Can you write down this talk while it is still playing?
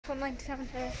From 97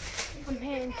 here. I'm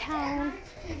here in town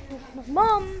with my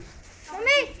mum.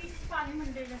 Mummy!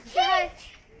 Say hi.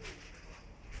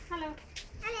 Hello.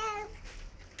 Hello.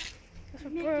 That's my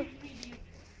bro.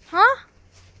 Huh?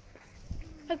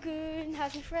 Hagoon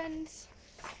has my friends.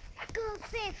 Go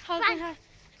big Hagoon friends.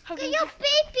 has Go your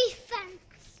baby friends.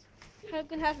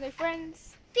 Hagoon has no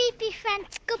friends. Baby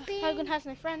friends. Go big. Hagoon has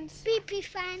no friends. Baby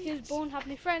friends. He was born have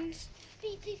no friends.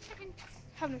 Baby friends.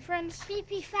 Have no friends.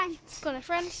 Baby friends. Got no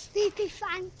friends. Baby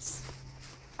friends.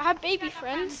 I have baby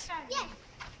friends. Yeah.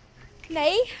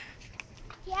 Nay,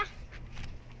 Yeah.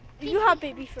 you have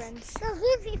baby friends. So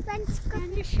baby friends. Go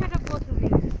Can you shut up both of you?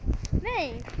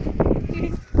 Nay.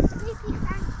 baby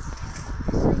friends.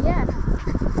 So yeah,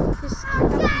 just came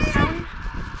down from town.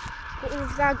 Got all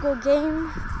of that good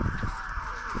game.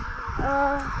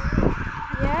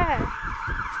 Yeah.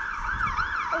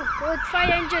 Oh god,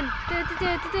 fire engine.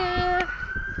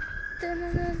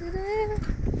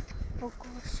 Oh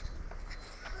gosh.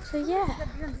 So yeah.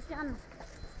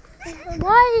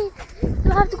 Why do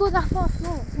I have to go that fast?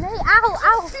 No. Nay, ow,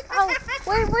 ow, ow.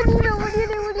 Wait, what do you do? What do you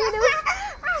do? What do you do?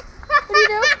 What do you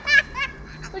do?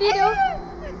 What do you do?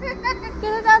 Get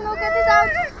it out, no, get it out.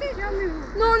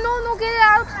 No, get it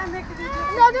out.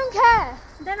 No, I don't care.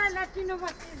 Then I'll let you know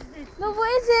what is this. No, what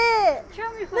is it? Show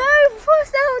me first. No,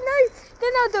 first, no.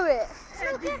 Then I'll do it.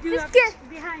 Just get.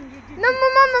 Behind you. No,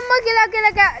 mama, get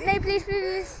out. No, please.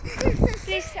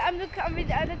 Please, I'm recording.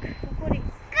 Come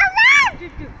on!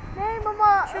 No,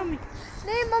 mama. Show me.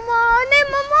 No, mama.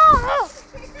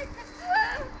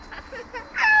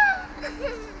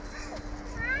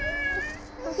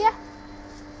 Oh, yeah.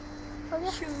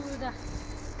 Shoot.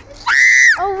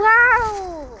 Oh,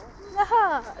 wow.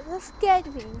 That scared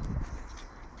me.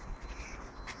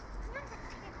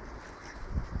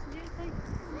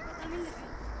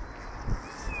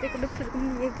 Take a look at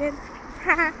me again.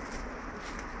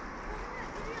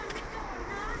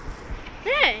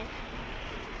 Hey,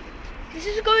 this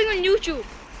is going on YouTube.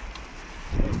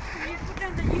 You put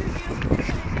on the YouTube.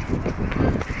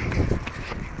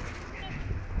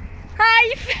 Hi,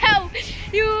 you fell over.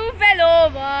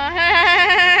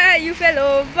 You fell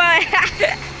over.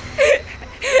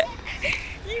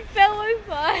 You fell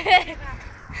over.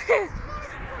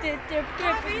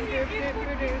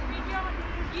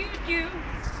 YouTube.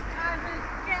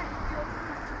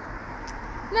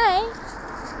 No.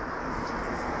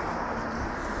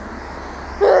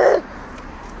 No.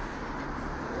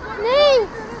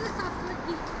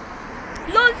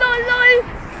 Lol.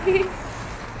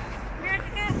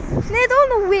 No, don't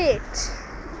know wait.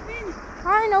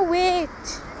 I know wait.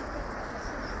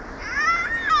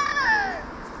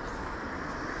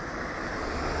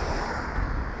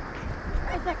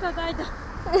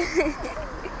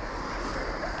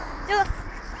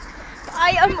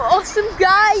 I am awesome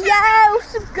guy. Yeah,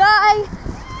 awesome guy.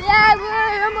 Yeah,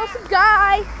 I'm awesome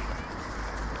guy.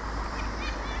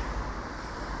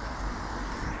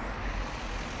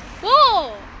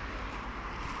 Whoa.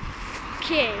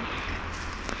 Okay.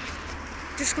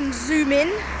 Just gonna zoom in.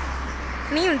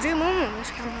 Can even zoom on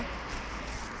this camera.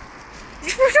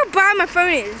 Just watch how bad my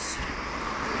phone is.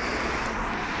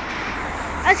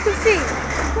 As you can see,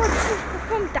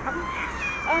 calm down.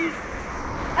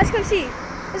 As you can see,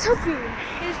 it's Hagoon.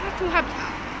 He's not too happy.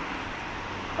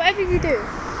 Whatever you do,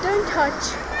 don't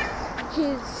touch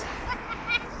his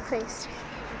face.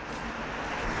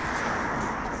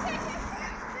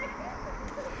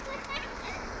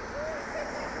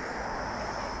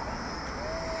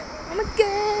 Oh my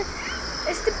god,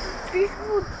 it's the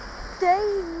beautiful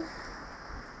day.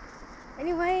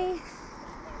 Anyway,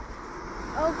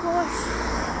 oh gosh,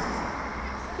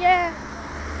 yeah,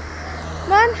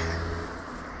 man,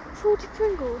 salty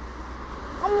Pringle.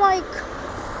 I'm like,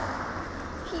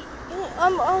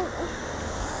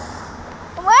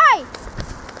 why?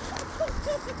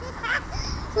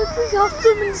 We have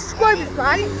so many subscribers,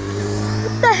 man.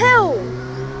 What the hell?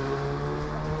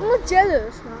 I'm not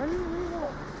jealous, man.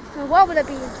 No, why would I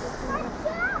be interested?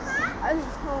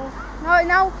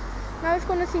 Now it's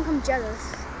gonna think I'm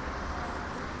jealous.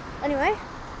 Anyway,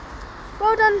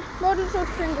 well done, Salt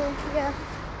Pringle, yeah.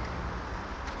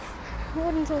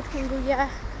 Well done, Salt Pringle, yeah.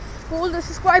 For all the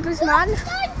subscribers, man.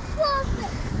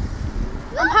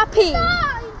 I'm happy.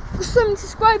 For so many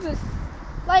subscribers.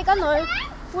 Like, I know,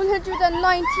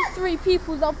 193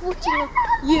 people love watching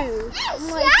you. I'm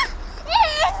like,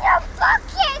 in your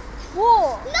pocket.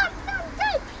 what? No.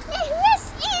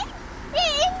 It's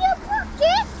in your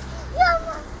pocket.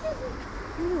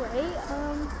 Anyway,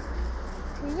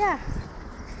 so yeah.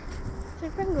 So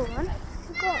Pringle, man,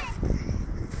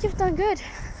 you've done good.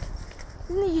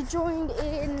 Isn't it? You joined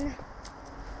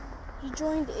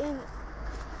in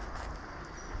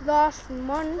last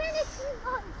month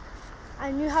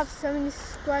and you have 70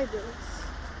 subscribers.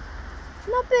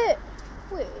 Not a bit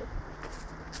weird.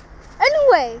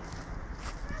 Anyway,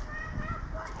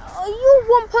 you're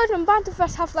one person.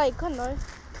 Banterfest have like, I don't know,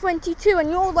 22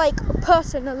 and you're like a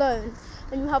person alone.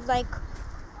 And you have like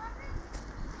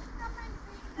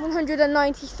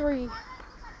 193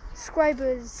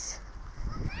 subscribers.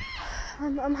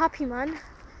 I'm happy, man.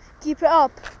 Keep it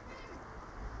up.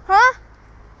 Huh?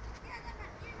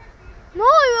 No,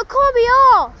 it can't be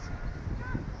off.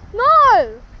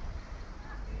 No.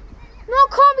 No,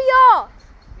 it can't be off.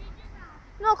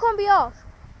 No, it can't be off.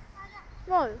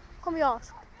 No, it can't be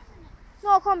off.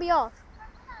 No, it can't be off.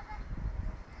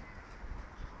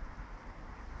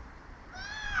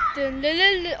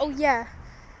 Oh yeah.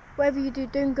 Whatever you do,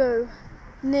 don't go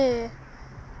near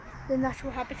the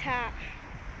natural habitat.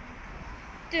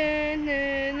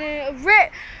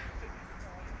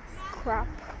 Crap.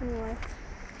 Anyway.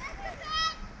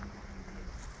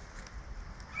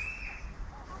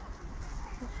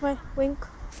 Wait, wink.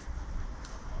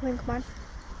 Wink, man.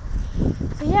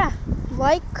 So yeah,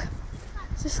 like,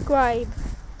 subscribe,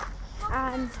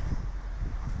 and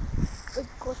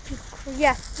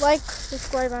yeah, like,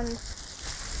 subscribe, and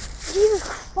Jesus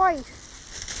Christ,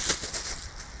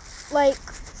 like,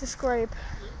 subscribe,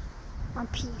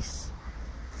 and peace.